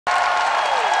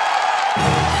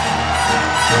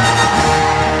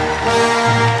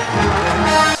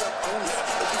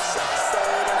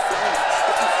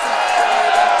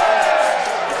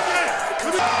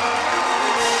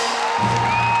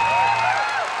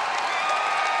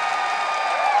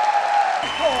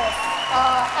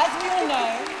we all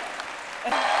know.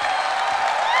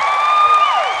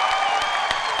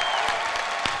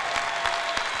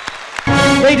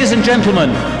 Ladies and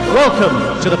gentlemen,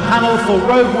 welcome to the panel for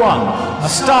Rogue One, a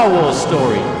Star Wars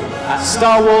story at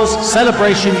Star Wars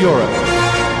Celebration Europe.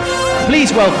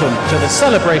 Please welcome to the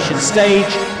celebration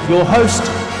stage your host,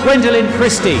 Gwendolyn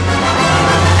Christie.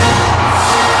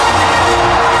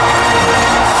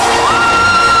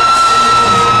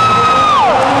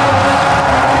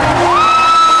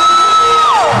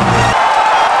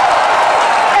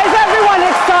 Is everyone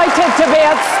excited to be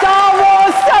at Star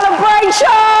Wars Celebration?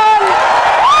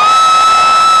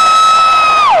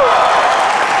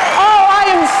 Oh, I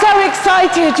am so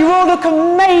excited. You all look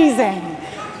amazing.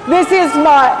 This is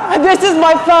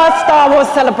my first Star Wars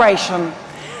celebration.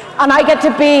 And I get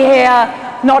to be here,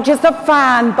 not just a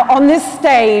fan, but on this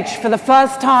stage for the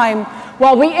first time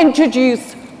while we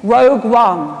introduce Rogue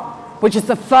One, which is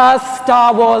the first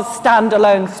Star Wars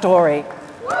standalone story.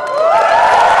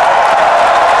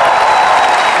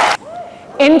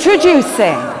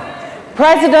 Introducing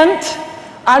President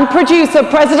and Producer,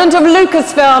 President of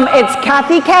Lucasfilm, it's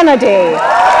Kathy Kennedy.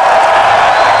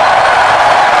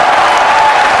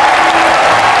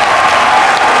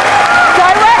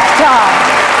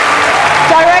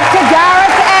 Director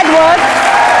Gareth Edwards,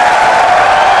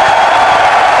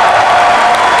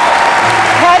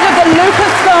 head of the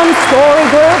Lucasfilm Story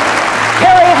Group,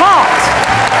 Kerry Hart,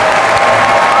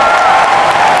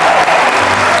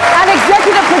 and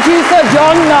executive producer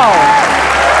John Knoll.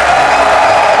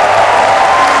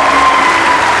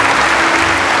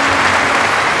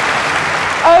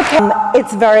 Okay,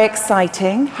 it's very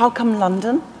exciting. How come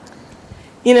London?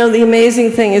 You know, the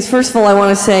amazing thing is, first of all, I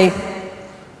want to say,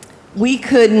 we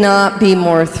could not be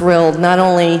more thrilled, not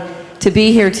only to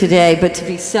be here today, but to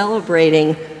be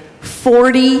celebrating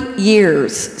 40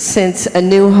 years since A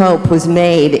New Hope was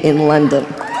made in London.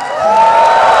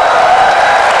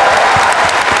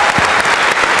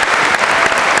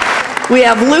 We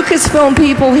have Lucasfilm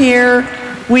people here.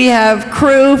 We have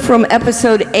crew from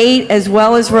Episode 8 as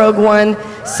well as Rogue One.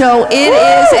 So it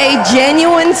is a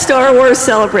genuine Star Wars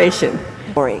celebration.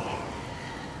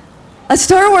 A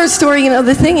Star Wars story, you know,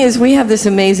 the thing is, we have this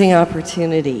amazing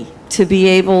opportunity to be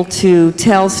able to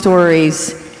tell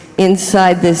stories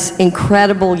inside this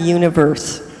incredible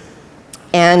universe.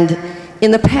 And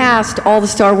in the past, all the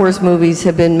Star Wars movies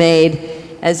have been made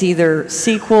as either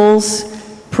sequels,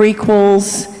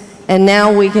 prequels, and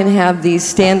now we can have these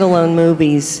standalone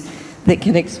movies that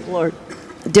can explore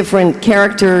different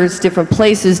characters, different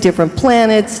places, different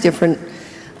planets, different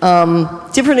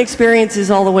experiences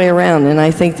all the way around, and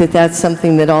I think that that's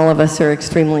something that all of us are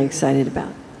extremely excited about.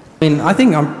 I mean, I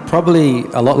think I'm probably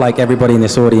a lot like everybody in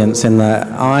this audience in that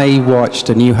I watched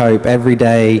A New Hope every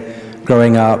day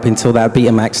growing up until that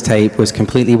Betamax tape was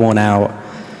completely worn out.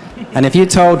 And if you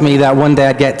told me that one day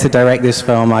I'd get to direct this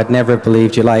film, I'd never have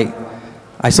believed you. Like,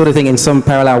 I sort of think in some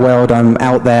parallel world I'm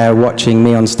out there watching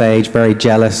me on stage, very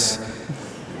jealous,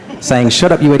 saying,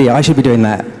 "Shut up, you idiot, I should be doing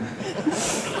that."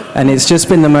 And it's just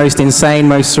been the most insane,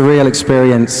 most surreal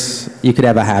experience you could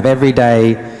ever have. Every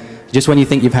day, just when you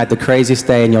think you've had the craziest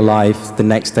day in your life, the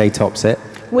next day tops it.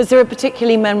 Was there a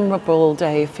particularly memorable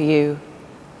day for you?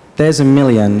 There's a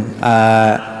million.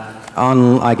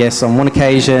 I guess on one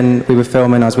occasion, we were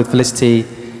filming, I was with Felicity,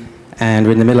 and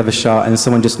we're in the middle of a shot, and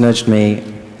someone just nudged me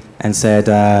and said,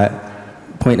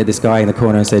 pointed at this guy in the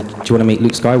corner and said, "Do you want to meet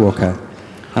Luke Skywalker?"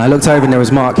 And I looked over and there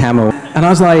was Mark Hamill. And I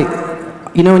was like,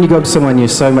 you know when you go up to someone and you're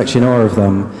so much in awe of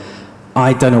them,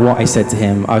 I don't know what I said to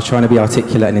him. I was trying to be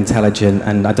articulate and intelligent,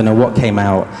 and I don't know what came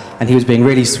out. And he was being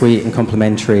really sweet and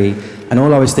complimentary. And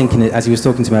all I was thinking as he was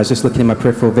talking to me, I was just looking in my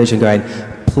peripheral vision going,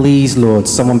 please, Lord,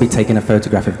 someone be taking a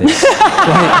photograph of this.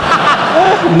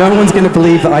 Like, no one's going to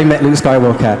believe that I met Luke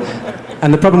Skywalker.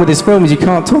 And the problem with this film is you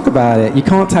can't talk about it. You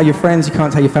can't tell your friends, you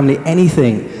can't tell your family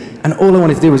anything. And all I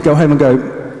wanted to do was go home and go,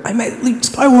 I met Luke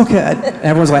Skywalker. And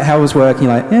everyone's like, how was work? And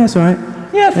you're like, yeah, it's all right.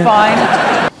 Yeah, fine.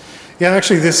 Yeah,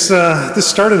 actually, this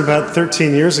started about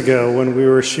 13 years ago when we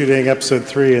were shooting Episode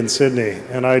 3 in Sydney.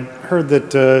 And I heard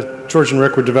that George and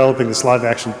Rick were developing this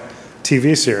live-action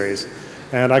TV series.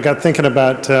 And I got thinking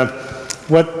about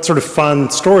what sort of fun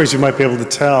stories you might be able to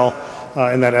tell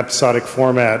in that episodic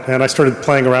format. And I started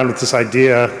playing around with this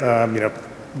idea,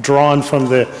 drawn from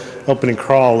the opening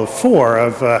crawl of 4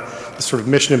 of this sort of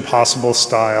Mission Impossible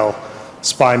style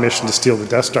spy mission to steal the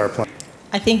Death Star plane.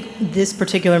 I think this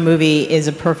particular movie is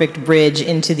a perfect bridge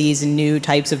into these new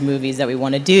types of movies that we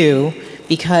want to do,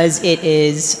 because it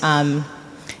is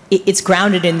it's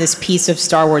grounded in this piece of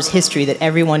Star Wars history that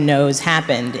everyone knows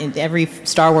happened. And every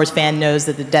Star Wars fan knows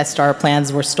that the Death Star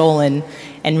plans were stolen.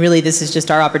 And really, this is just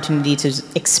our opportunity to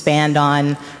expand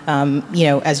on, you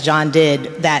know, as John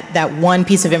did, that one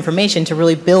piece of information to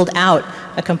really build out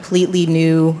a completely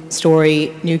new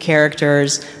story, new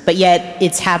characters, but yet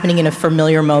it's happening in a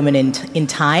familiar moment in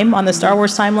time on the Star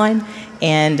Wars timeline.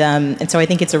 And so I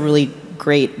think it's a really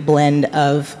great blend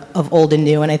of old and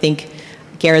new. And I think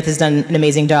Gareth has done an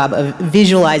amazing job of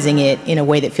visualizing it in a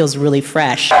way that feels really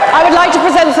fresh. I would like to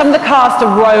present some of the cast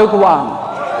of Rogue One.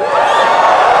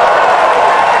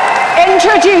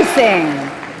 Introducing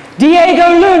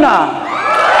Diego Luna,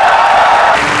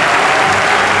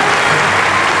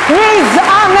 Riz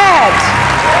Ahmed,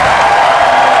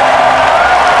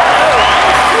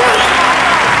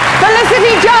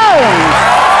 Felicity Jones,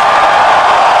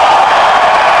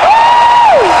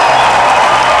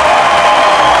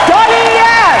 Donnie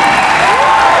Yen,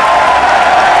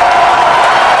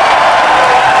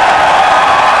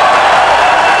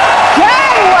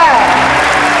 Janeway,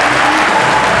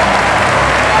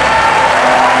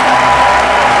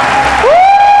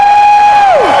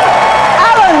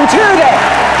 Alan Tudyk,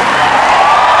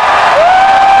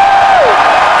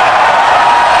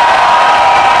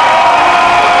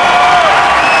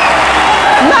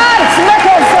 Mads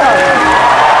Mikkelsen,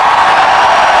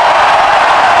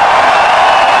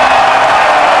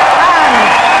 and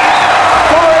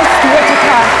Forrest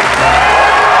Whitaker.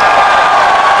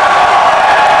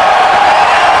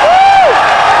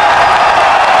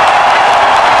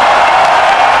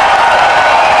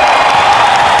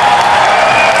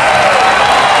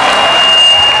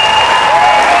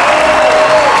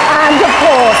 And of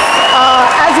course,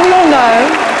 as we all know,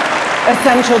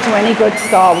 essential to any good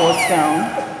Star Wars film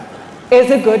is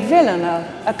a good villain,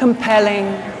 a compelling,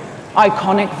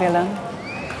 iconic villain.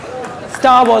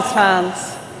 Star Wars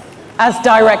fans, as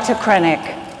director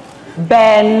Krennic,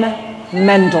 Ben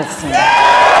Mendelsohn.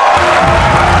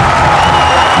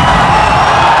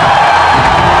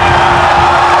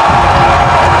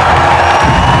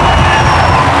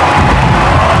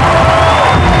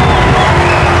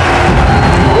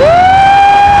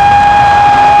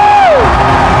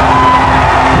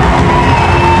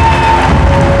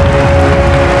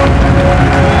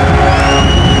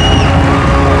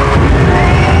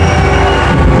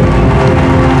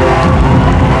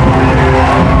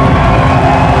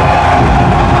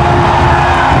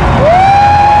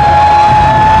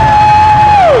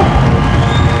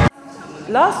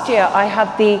 Last year, I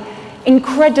had the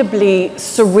incredibly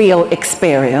surreal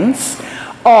experience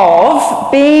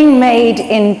of being made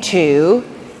into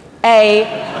a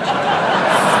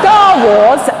Star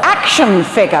Wars action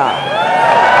figure.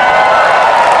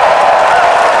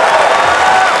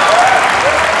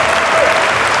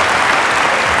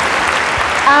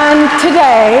 And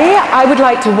today, I would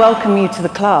like to welcome you to the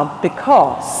club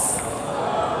because...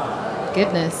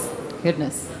 Goodness.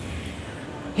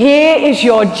 Here is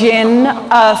your Jyn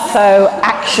Erso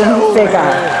action figure.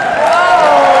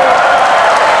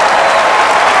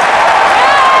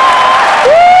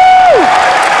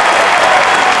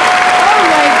 Oh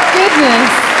my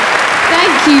goodness.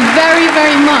 Thank you very,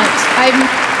 very much.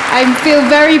 I feel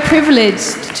very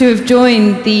privileged to have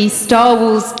joined the Star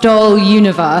Wars doll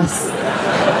universe.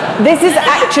 This is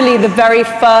actually the very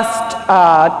first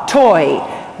toy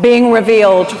being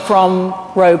revealed from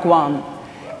Rogue One.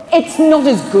 It's not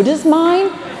as good as mine,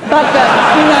 but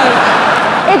you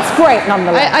know, it's great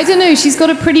nonetheless. I don't know, she's got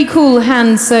a pretty cool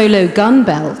Han Solo gun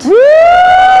belt. Woo!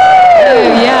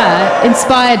 Oh yeah,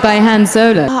 inspired by Han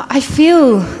Solo. I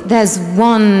feel there's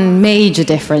one major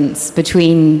difference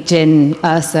between Jyn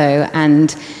Erso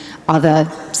and other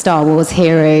Star Wars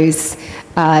heroes,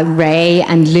 Rey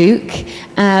and Luke.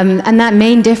 And that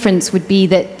main difference would be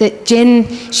that Jyn,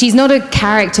 she's not a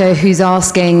character who's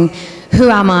asking, who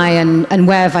am I and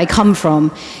where have I come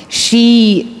from?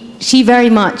 She very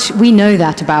much, we know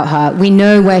that about her. We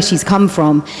know where she's come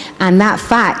from. And that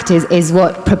fact is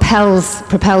what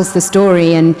propels the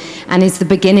story and is the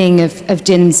beginning of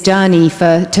Jyn's journey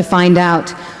to find out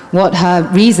what her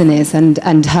reason is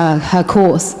and her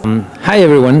course. Hi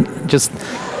everyone. I just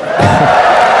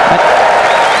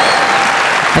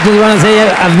want to say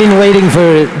I've been waiting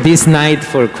for this night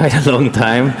for quite a long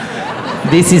time.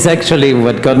 This is actually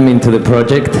what got me into the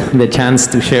project, the chance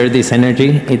to share this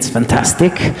energy. It's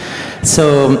fantastic.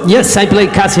 So, yes, I play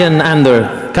Cassian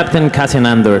Andor, Captain Cassian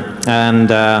Andor. And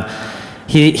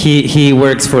he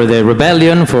works for the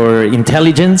rebellion, for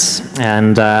intelligence.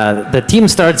 And the team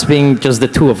starts being just the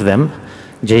two of them,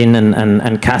 Jyn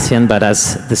and Cassian. But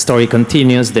as the story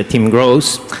continues, the team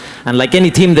grows. And like any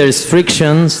team, there's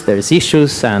frictions, there's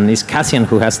issues, and it's Cassian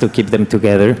who has to keep them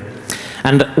together.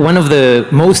 And one of the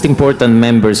most important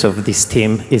members of this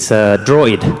team is a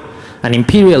droid, an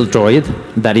Imperial droid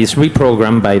that is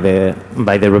reprogrammed by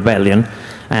the rebellion.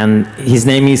 And his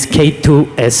name is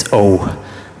K2SO.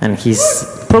 And he's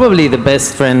probably the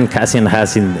best friend Cassian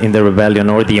has in the rebellion,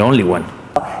 or the only one.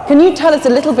 Can you tell us a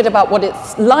little bit about what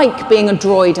it's like being a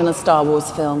droid in a Star Wars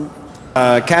film?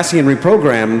 Cassian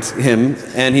reprogrammed him,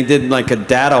 and he did like a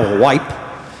data wipe.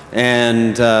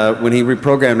 And when he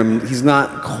reprogrammed him, he's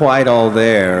not quite all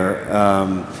there.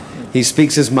 He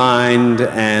speaks his mind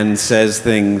and says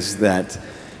things that,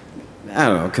 I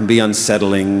don't know, can be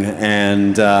unsettling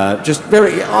and just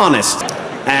very honest.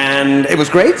 And it was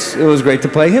great. It was great to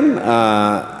play him.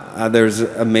 There's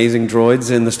amazing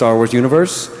droids in the Star Wars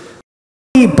universe.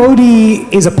 Bodhi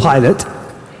is a pilot,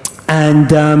 and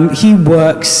he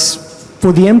works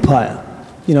for the Empire,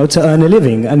 you know, to earn a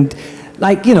living. And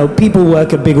like, you know, people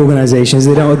work at big organizations,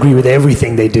 they don't agree with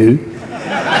everything they do. But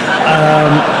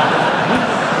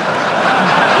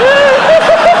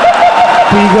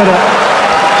you gotta...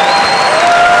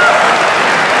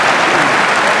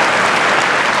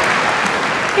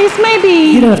 He's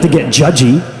maybe... You don't have to get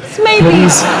judgy.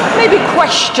 Maybe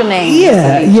questioning.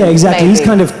 Yeah, exactly. Maybe. He's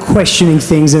kind of questioning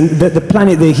things, and the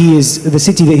planet that he is, the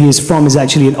city that he is from, is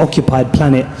actually an occupied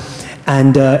planet.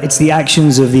 And it's the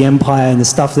actions of the Empire and the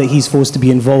stuff that he's forced to be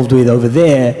involved with over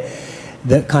there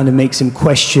that kind of makes him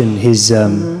question his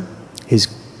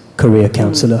career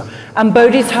counselor. And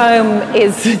Bodhi's home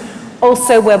is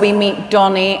also where we meet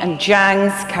Donnie and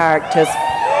Zhang's characters.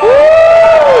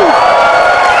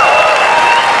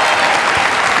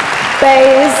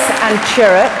 Baze and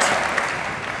Chirrut.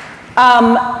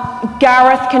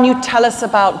 Gareth, can you tell us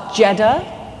about Jeddah?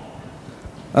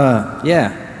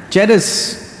 Yeah.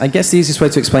 Jeddah's, I guess the easiest way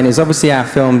to explain it is obviously our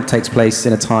film takes place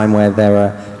in a time where there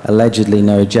are allegedly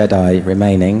no Jedi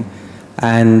remaining,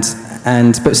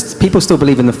 but people still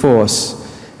believe in the Force,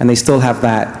 and they still have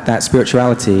that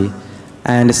spirituality.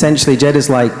 And essentially Jeddah's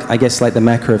like, I guess, like the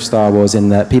Mecca of Star Wars, in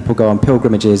that people go on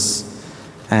pilgrimages,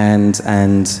 and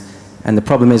the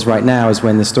problem is right now is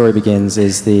when the story begins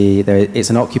is it's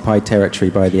an occupied territory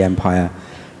by the Empire,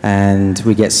 and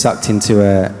we get sucked into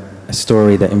a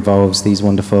story that involves these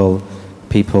wonderful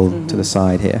people to the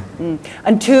side here.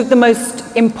 And two of the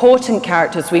most important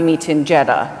characters we meet in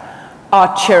Jeddah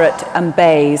are Chirrut and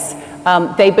Baze.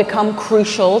 They become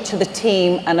crucial to the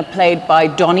team and are played by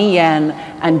Donnie Yen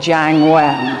and Zhang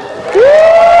Wen.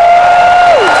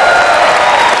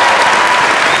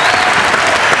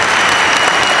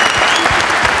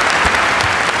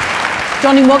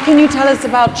 Donnie, what can you tell us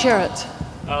about Chirrut?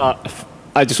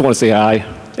 I just want to say hi,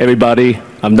 everybody.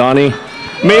 I'm Donnie.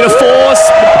 May the Force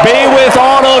be with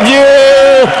all of you.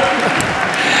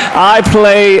 I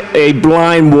play a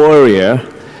blind warrior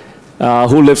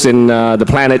who lives in the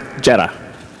planet Jeddah.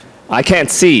 I can't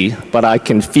see, but I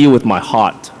can feel with my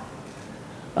heart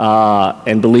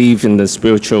and believe in the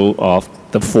spiritual of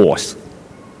the Force.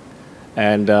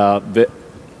 And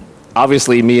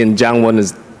obviously, me and Zhang Wen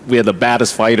we are the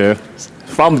baddest fighter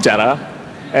from Jeddah,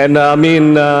 and me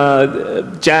and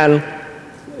Jan,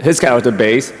 his character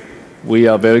Baze, we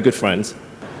are very good friends.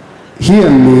 He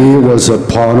and me was a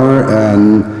partner,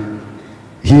 and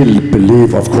he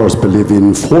of course believe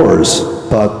in Force,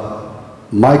 but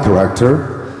my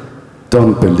character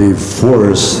don't believe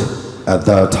Force at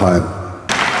that time.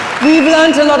 We've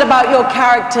learned a lot about your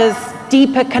character's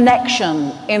deeper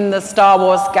connection in the Star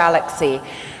Wars galaxy.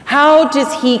 How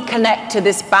does he connect to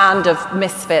this band of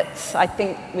misfits? I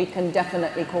think we can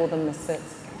definitely call them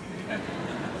misfits.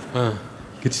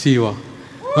 Good to see you all.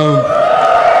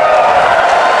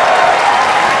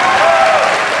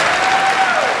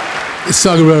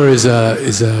 Saw Gerrera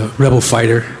is a rebel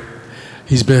fighter.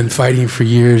 He's been fighting for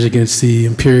years against the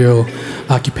Imperial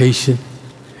occupation.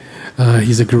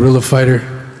 He's a guerrilla fighter.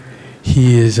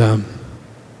 He has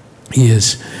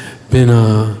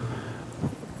been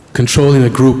controlling a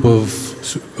group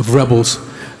of rebels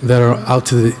that are out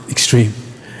to the extreme.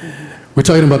 We're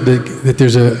talking about that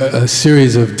there's a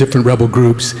series of different rebel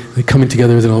groups that coming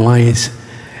together as an alliance,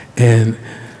 and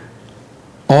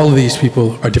all of these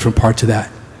people are different parts of that.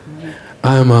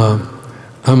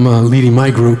 I'm leading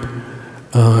my group,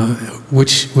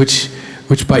 which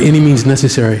by any means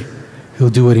necessary, he'll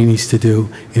do what he needs to do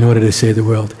in order to save the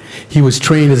world. He was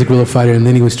trained as a guerrilla fighter, and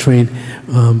then he was trained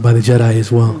by the Jedi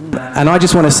as well. And I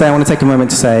just want to say, I want to take a moment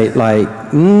to say,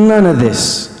 like, none of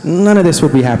this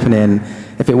would be happening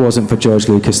if it wasn't for George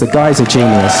Lucas. The guy's a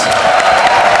genius.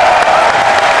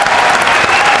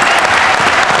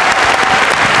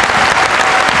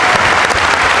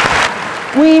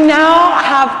 We now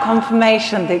have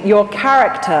confirmation that your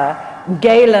character,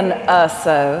 Galen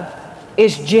Erso,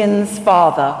 is Jin's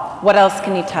father. What else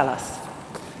can you tell us?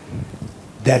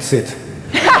 That's it.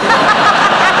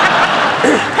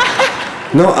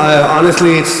 No,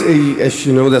 honestly, it's, as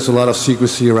you know, there's a lot of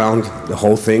secrecy around the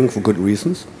whole thing for good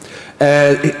reasons.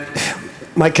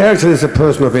 My character is a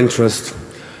person of interest.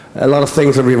 A lot of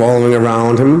things are revolving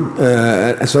around him,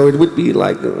 so it would be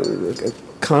like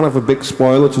kind of a big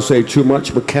spoiler to say too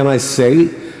much, but can I say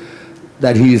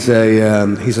that he's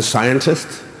a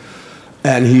scientist,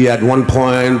 and he at one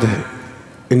point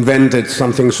invented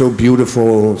something so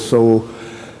beautiful, so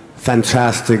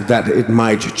fantastic that it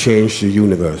might change the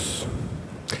universe.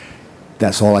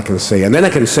 That's all I can say. And then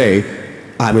I can say,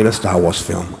 I'm in a Star Wars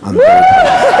film. I'm very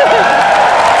proud.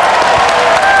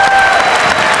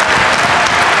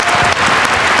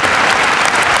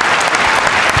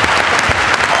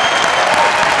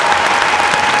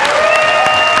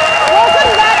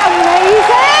 Wasn't that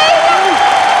amazing?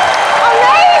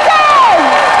 Amazing!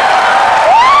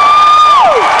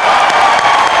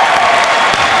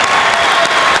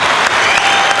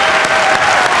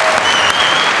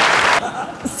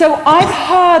 Woo! So I've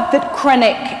heard that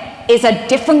Krennic is a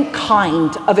different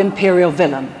kind of Imperial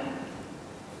villain.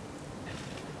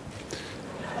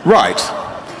 Right.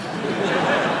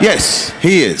 Yes,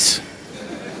 he is.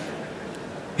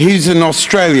 He's an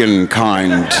Australian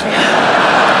kind.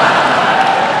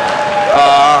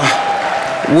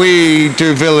 We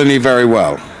do villainy very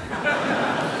well.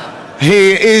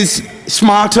 He is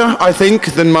smarter, I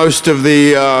think, than most of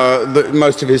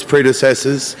his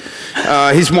predecessors.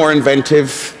 He's more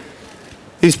inventive.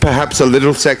 He's perhaps a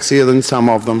little sexier than some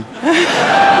of them.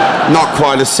 Not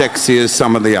quite as sexy as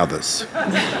some of the others.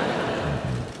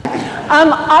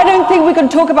 I don't think we can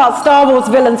talk about Star Wars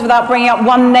villains without bringing up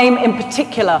one name in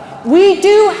particular. We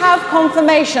do have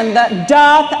confirmation that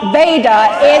Darth Vader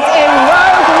is in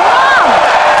Rogue One.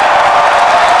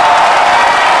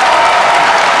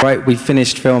 Right, we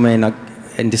finished filming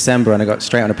in December, and I got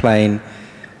straight on a plane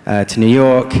to New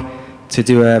York to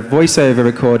do a voiceover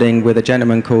recording with a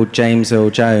gentleman called James Earl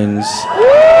Jones.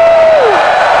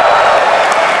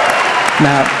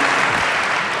 Now,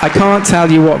 I can't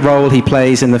tell you what role he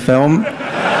plays in the film,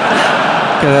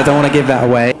 because I don't want to give that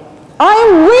away.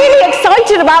 I'm really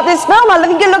excited about this film. I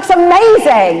think it looks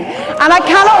amazing. And I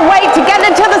cannot wait to get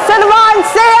into the cinema and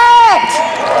see it!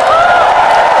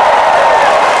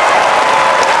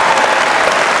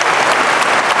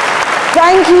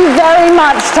 Thank you very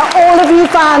much to all of you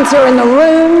fans who are in the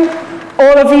room,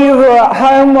 all of you who are at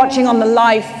home watching on the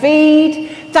live feed.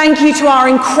 Thank you to our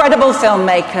incredible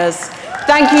filmmakers.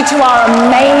 Thank you to our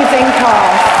amazing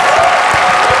cast.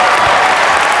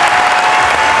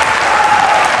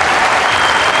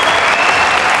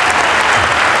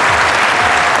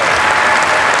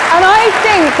 And I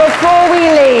think before we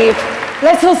leave,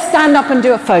 let's all stand up and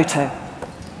do a photo.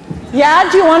 Yeah,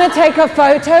 do you want to take a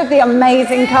photo of the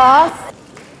amazing cast?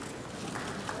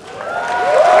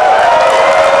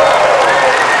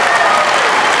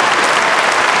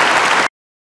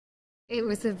 It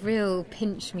was a real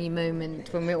pinch me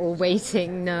moment when we're all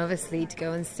waiting nervously to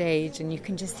go on stage, and you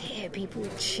can just hear people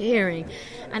cheering,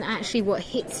 and actually what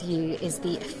hits you is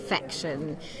the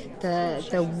affection,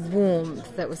 the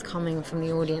warmth that was coming from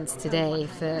the audience today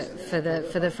for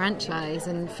the franchise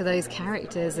and for those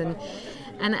characters, and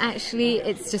actually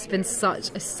it's just been such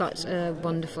a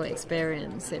wonderful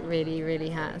experience. It really, really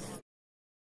has.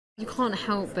 You can't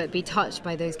help but be touched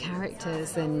by those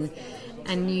characters, and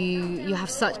you have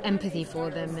such empathy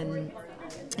for them,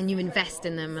 and you invest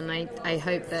in them, and I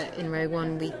hope that in Rogue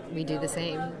One we do the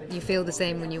same. You feel the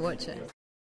same when you watch it.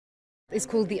 It's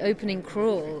called the opening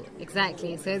crawl,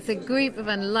 exactly. So it's a group of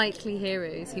unlikely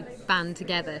heroes who band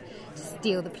together to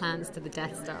steal the plans to the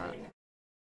Death Star.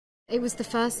 It was the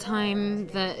first time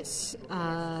that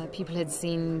people had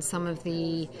seen some of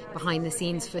the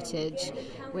behind-the-scenes footage,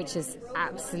 which is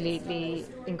absolutely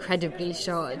incredibly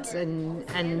shot,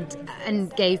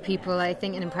 and gave people, I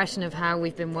think, an impression of how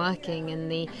we've been working,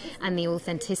 and the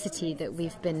authenticity that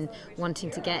we've been wanting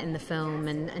to get in the film,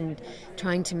 and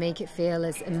trying to make it feel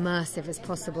as immersive as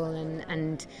possible,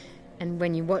 and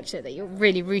when you watch it, that you're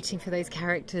really rooting for those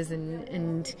characters,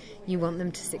 and you want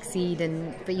them to succeed,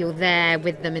 but you're there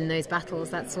with them in those battles.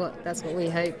 That's what we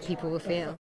hope people will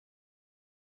feel.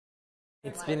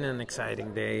 It's been an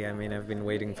exciting day. I mean, I've been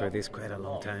waiting for this quite a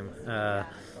long time.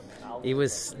 it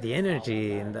was the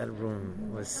energy in that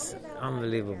room was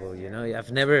unbelievable. You know,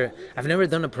 I've never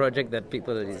done a project that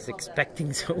people is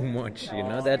expecting so much. You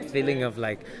know, that feeling of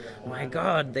like, my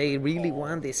God, they really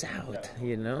want this out.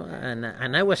 You know,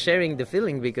 and I was sharing the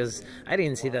feeling because I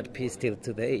didn't see that piece till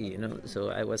today. You know, so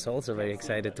I was also very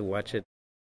excited to watch it.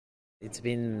 It's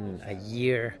been a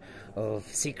year of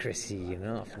secrecy, you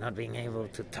know, of not being able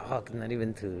to talk, not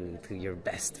even to your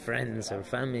best friends or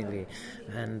family.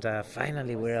 And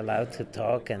finally we're allowed to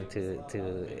talk and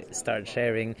to start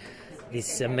sharing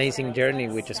this amazing journey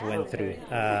we just went through.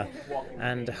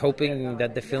 And hoping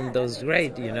that the film does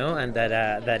great, you know, and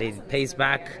that it pays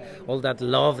back all that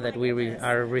love that we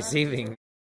are receiving.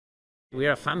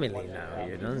 We're a family now,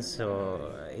 you know,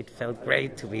 so it felt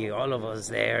great to be all of us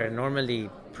there. Normally,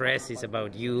 press is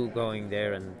about you going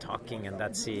there and talking, and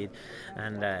that's it.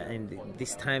 And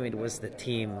this time it was the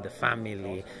team, the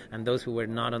family, and those who were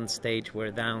not on stage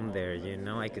were down there, you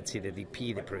know. I could see the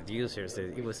DP, the producers.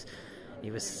 It was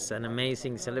an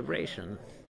amazing celebration.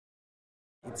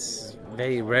 It's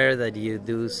very rare that you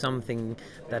do something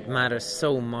that matters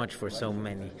so much for so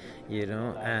many, you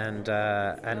know, and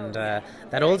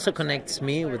that also connects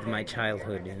me with my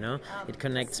childhood, you know. It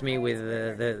connects me with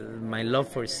my love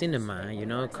for cinema, you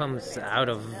know, comes out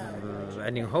of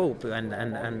A New Hope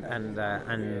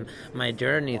and my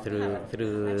journey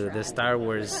through the Star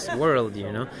Wars world,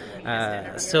 you know.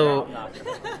 So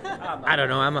I don't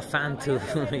know, I'm a fan too,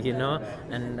 you know,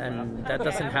 and that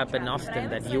doesn't happen often,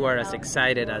 that you are as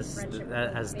excited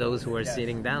as those who are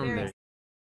sitting down there.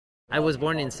 I was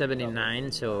born in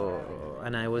 '79,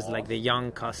 and I was like the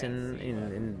young cousin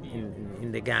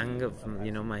in the gang of,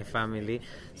 you know, my family.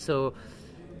 So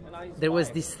there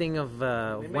was this thing of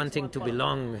wanting to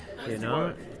belong, you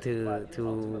know,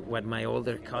 to what my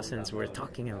older cousins were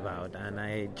talking about, and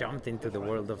I jumped into the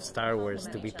world of Star Wars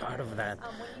to be part of that,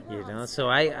 you know. So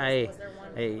I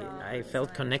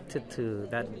felt connected to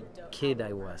that kid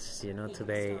I was, you know,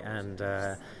 today, and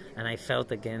I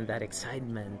felt again that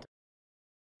excitement.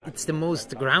 It's the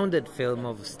most grounded film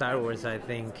of Star Wars, I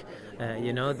think.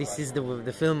 You know, this is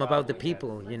the film about the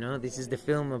people, you know. This is the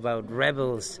film about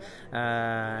rebels,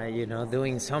 you know,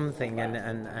 doing something,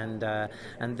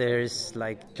 and there's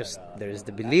there's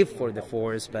the belief for the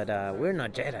Force, but we're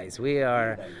not Jedis. We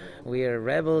are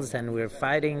rebels, and we're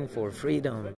fighting for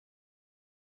freedom.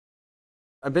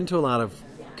 I've been to a lot of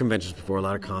conventions before, a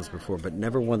lot of cons before, but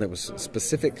never one that was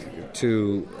specific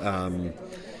to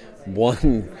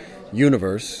one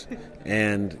universe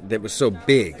and that was so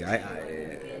big. I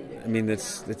mean,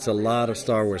 it's a lot of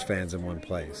Star Wars fans in one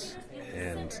place,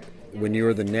 and when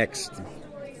you're the next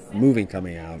movie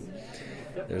coming out,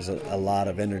 there's a lot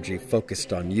of energy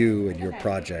focused on you and your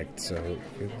project, so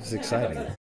it was exciting.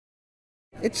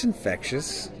 It's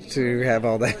infectious to have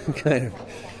all that kind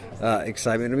of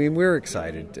excitement. I mean, we're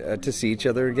excited to see each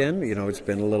other again. You know, it's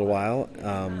been a little while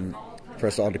for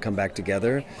us all to come back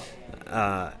together.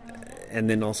 And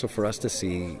then also for us to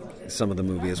see some of the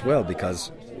movie as well,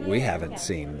 because we haven't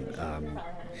seen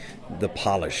the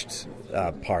polished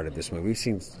part of this movie. We've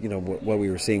seen, you know, what we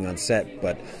were seeing on set,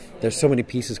 but there's so many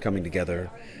pieces coming together,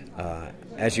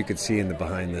 as you could see in the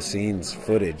behind-the-scenes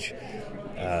footage,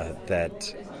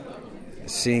 that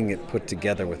seeing it put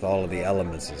together with all of the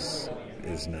elements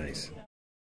is nice.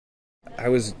 I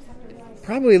was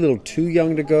probably a little too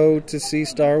young to go to see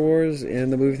Star Wars in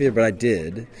the movie theater, but I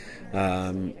did.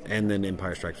 And then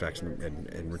Empire Strikes Back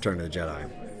and Return of the Jedi.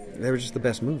 They were just the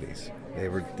best movies.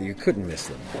 You couldn't miss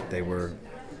them. They were,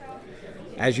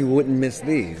 as you wouldn't miss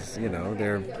these, you know,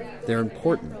 they're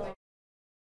important.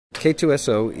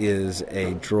 K2SO is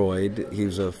a droid. He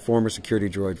was a former security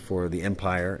droid for the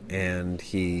Empire, and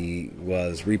he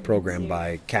was reprogrammed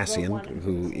by Cassian,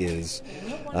 who is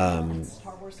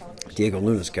Diego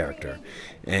Luna's character,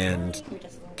 and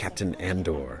Captain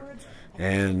Andor.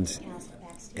 And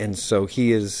so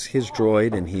he is his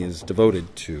droid, and he is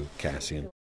devoted to Cassian.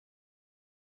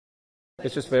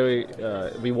 It's just very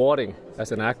rewarding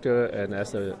as an actor and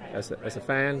as a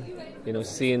fan, you know,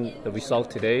 seeing the result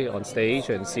today on stage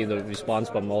and seeing the response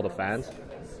from all the fans.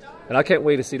 And I can't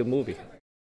wait to see the movie.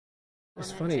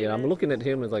 It's funny, I'm looking at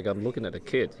him as like I'm looking at a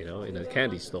kid, you know, in a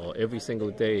candy store every single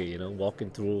day, you know,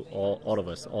 walking through all of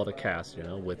us, all the cast, you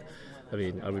know, with, I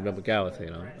mean, I remember Gareth,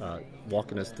 you know,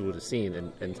 walking us through the scene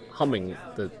and humming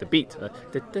the beat.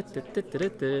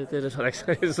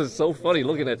 This is so funny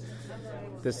looking at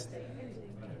this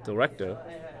director,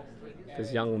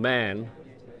 this young man,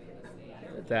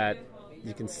 that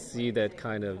you can see that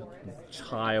kind of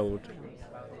child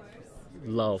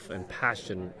love and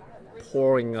passion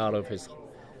pouring out of his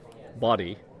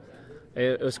body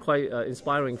It was quite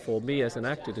inspiring for me as an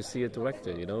actor to see a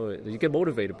director. You know, you get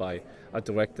motivated by a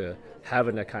director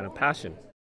having that kind of passion.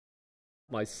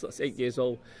 My 8 years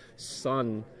old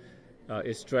son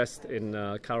is dressed in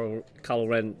Kylo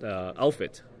Ren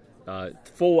outfit,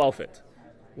 full outfit,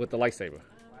 with the lightsaber.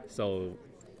 So,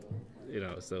 you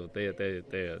know, so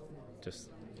they're just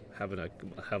having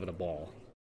a ball.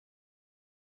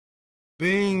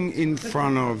 Being in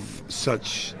front of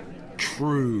such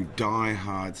true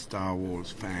die-hard Star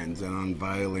Wars fans and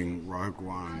unveiling Rogue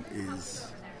One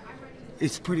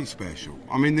it's pretty special.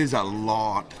 I mean, there's a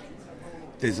lot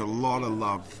of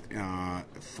love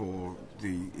for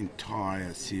the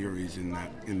entire series in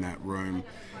that room.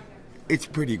 It's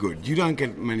pretty good. You don't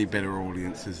get many better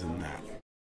audiences than that.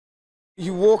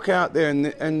 You walk out there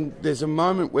and there's a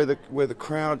moment where the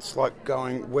crowd's like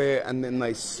going where, and then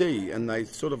they see and they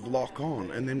sort of lock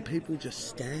on, and then people just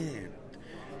stand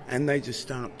and they just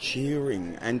start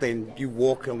cheering, and then you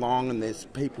walk along and there's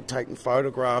people taking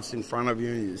photographs in front of you,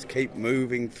 and you just keep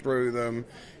moving through them.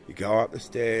 You go up the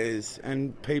stairs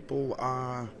and people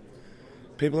are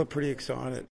pretty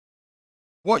excited.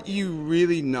 What you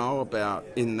really know about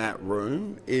in that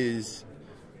room is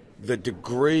the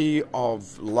degree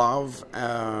of love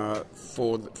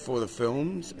for the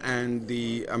films and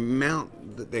the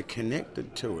amount that they're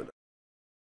connected to it.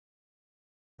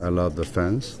 I love the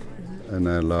fans, and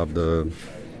I love the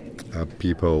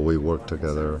people we work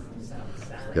together.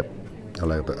 Yep, I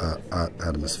like the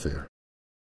atmosphere.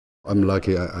 I'm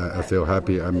lucky, I feel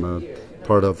happy I'm a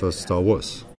part of Star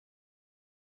Wars.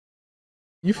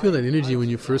 You feel that energy when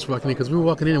you first walk in, because we were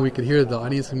walking in and we could hear the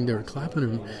audience and they were clapping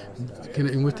and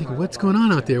we're thinking, what's going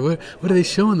on out there? What are they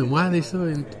showing them? Why are they so?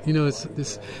 And you know,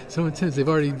 it's so intense. They've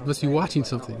already must be watching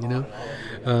something, you know.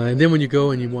 And then when you go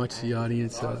and you watch the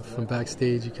audience from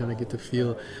backstage, you kind of get the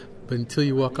feel. But until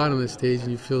you walk out on the stage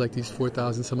and you feel like these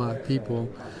 4,000 some odd people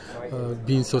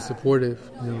being so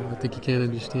supportive, you know, I think you can't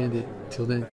understand it till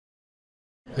then.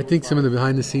 I think some of the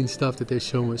behind-the-scenes stuff that they're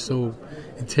showing was so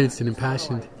intense and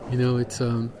impassioned. You know, it's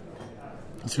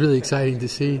really exciting to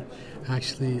see,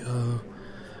 actually.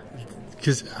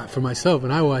 Because for myself,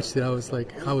 when I watched it, I was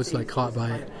like caught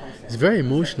by it. It's very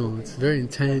emotional. It's very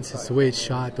intense. It's the way it's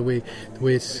shot, the way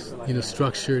it's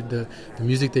structured, the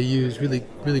music they use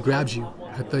really grabs you.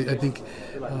 I think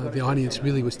the audience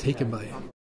really was taken by it.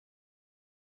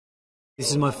 This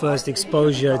is my first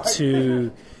exposure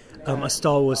to a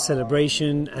Star Wars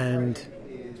celebration, and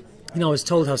I was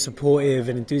told how supportive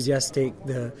and enthusiastic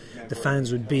the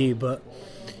fans would be, but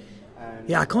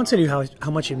yeah, I can't tell you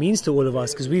how much it means to all of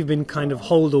us, because we've been kind of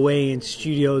holed away in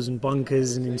studios and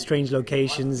bunkers and in strange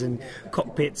locations and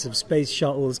cockpits of space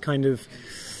shuttles, kind of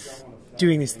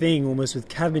doing this thing almost with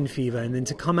cabin fever, and then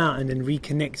to come out and then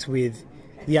reconnect with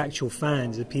the actual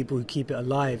fans, the people who keep it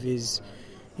alive, is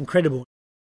incredible.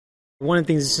 One of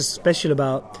the things that's just special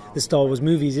about the Star Wars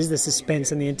movies is the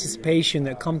suspense and the anticipation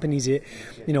that accompanies it.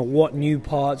 You know, what new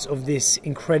parts of this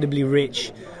incredibly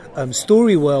rich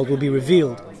story world will be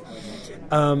revealed.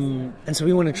 And so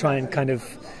we want to try and kind of,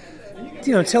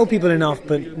 tell people enough,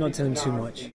 but not tell them too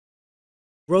much.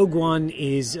 Rogue One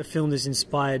is a film that's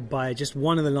inspired by just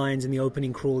one of the lines in the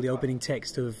opening crawl, the opening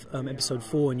text of Episode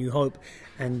 4, A New Hope,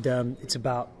 and it's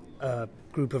about a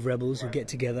group of rebels who get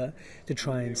together to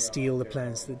try and steal the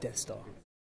plans to the Death Star.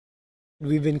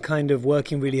 We've been kind of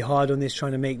working really hard on this,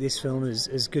 trying to make this film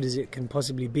as good as it can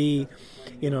possibly be,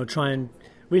 try and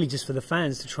really just for the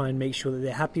fans to try and make sure that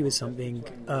they're happy with something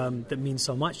that means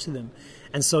so much to them.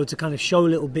 And so to kind of show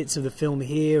little bits of the film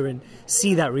here and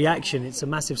see that reaction, it's a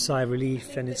massive sigh of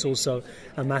relief, and it's also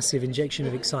a massive injection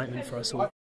of excitement for us all.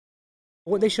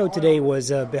 What they showed today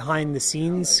was a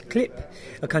behind-the-scenes clip,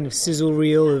 a kind of sizzle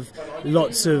reel of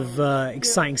lots of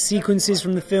exciting sequences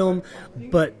from the film,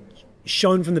 but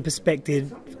shown from the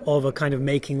perspective of a kind of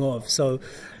making of. So,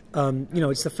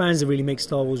 it's the fans that really make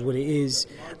Star Wars what it is.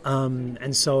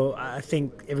 And so I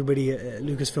think everybody at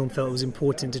Lucasfilm felt it was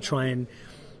important to try and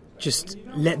just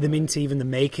let them into even the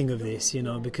making of this,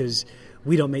 because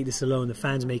we don't make this alone. The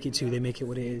fans make it too. They make it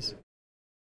what it is.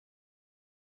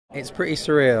 It's pretty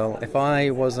surreal. If I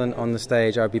wasn't on the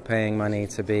stage, I'd be paying money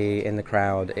to be in the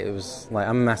crowd. It was like,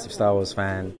 I'm a massive Star Wars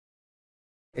fan.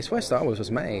 It's where Star Wars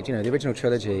was made. The original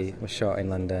trilogy was shot in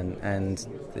London, and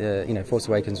Force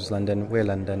Awakens was London. We're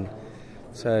London,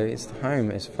 so it's the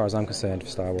home as far as I'm concerned for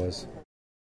Star Wars.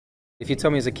 If you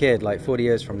told me as a kid, like 40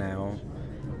 years from now,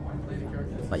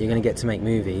 like you're going to get to make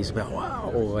movies, but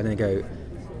wow, and then go,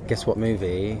 guess what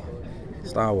movie?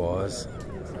 Star Wars.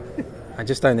 I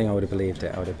just don't think I would have believed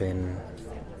it. I would have been...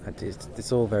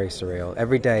 It's all very surreal.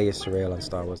 Every day is surreal on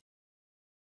Star Wars.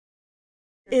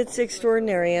 It's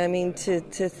extraordinary. I mean, to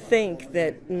think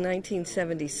that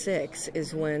 1976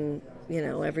 is when, you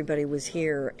know, everybody was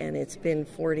here, and it's been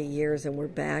 40 years and we're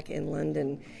back in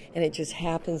London, and it just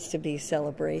happens to be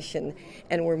Celebration,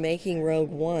 and we're making Rogue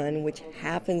One, which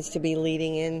happens to be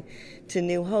leading in to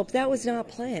New Hope. That was not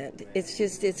planned. It's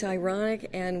just, it's ironic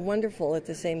and wonderful at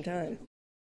the same time.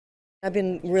 I've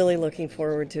been really looking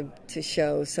forward to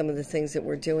show some of the things that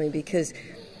we're doing, because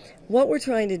what we're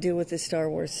trying to do with the Star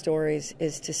Wars stories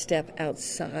is to step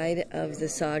outside of the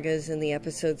sagas and the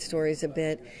episode stories a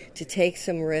bit, to take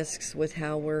some risks with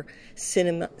how we're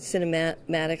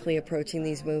cinematically approaching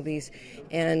these movies,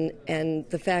 and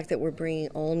the fact that we're bringing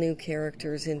all new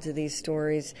characters into these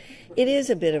stories. It is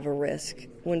a bit of a risk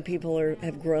when people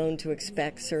have grown to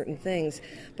expect certain things,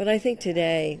 but I think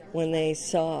today, when they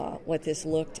saw what this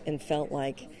looked and felt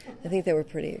like, I think they were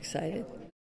pretty excited.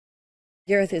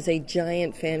 Gareth is a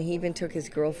giant fan. He even took his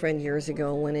girlfriend years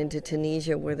ago, went into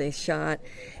Tunisia where they shot,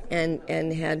 and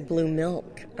had blue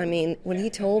milk. I mean, when he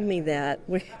told me that,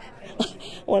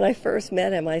 when I first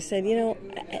met him, I said, you know,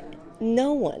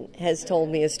 no one has told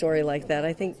me a story like that.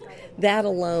 I think that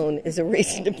alone is a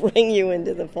reason to bring you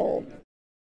into the fold.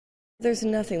 There's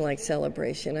nothing like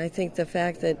Celebration. I think the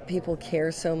fact that people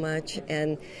care so much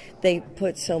and they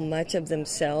put so much of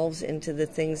themselves into the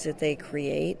things that they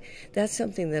create, that's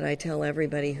something that I tell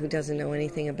everybody who doesn't know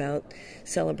anything about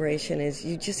Celebration, is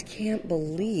you just can't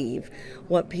believe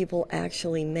what people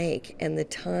actually make and the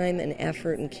time and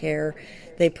effort and care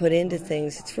they put into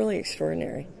things. It's really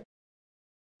extraordinary.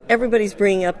 Everybody's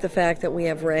bringing up the fact that we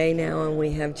have Rey now and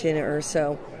we have Jyn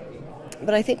Erso.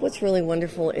 But I think what's really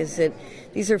wonderful is that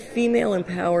these are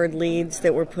female-empowered leads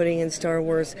that we're putting in Star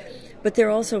Wars, but they're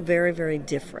also very, very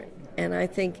different. And I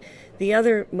think the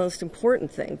other most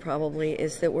important thing probably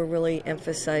is that we're really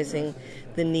emphasizing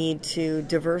the need to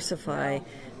diversify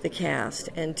the cast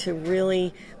and to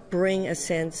really bring a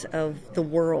sense of the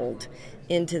world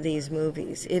into these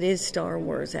movies. It is Star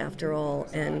Wars, after all,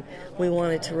 and we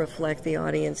want it to reflect the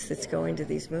audience that's going to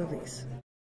these movies.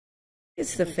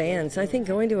 It's the fans. I think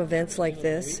going to events like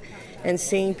this and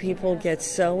seeing people get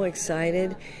so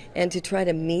excited and to try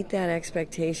to meet that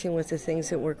expectation with the things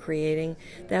that we're creating,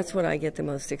 that's what I get the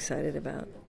most excited about.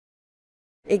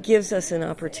 It gives us an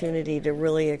opportunity to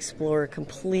really explore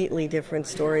completely different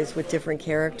stories with different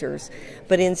characters,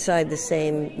 but inside the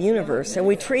same universe. And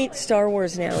we treat Star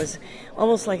Wars now as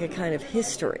almost like a kind of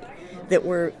history that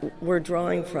we're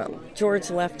drawing from. George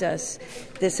left us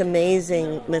this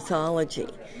amazing mythology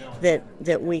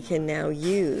that we can now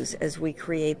use as we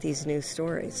create these new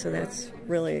stories. So that's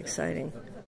really exciting.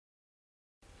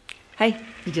 Hey,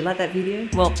 did you like that video?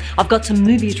 Well, I've got some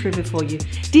movie trivia for you.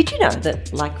 Did you know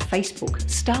that, like Facebook,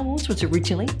 Star Wars was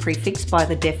originally prefixed by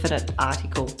the definite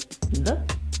article the?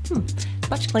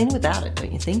 Much cleaner without it,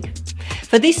 don't you think?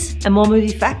 For this and more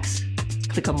movie facts,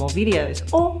 click on more videos,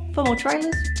 or for more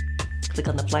trailers, click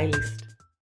on the playlist.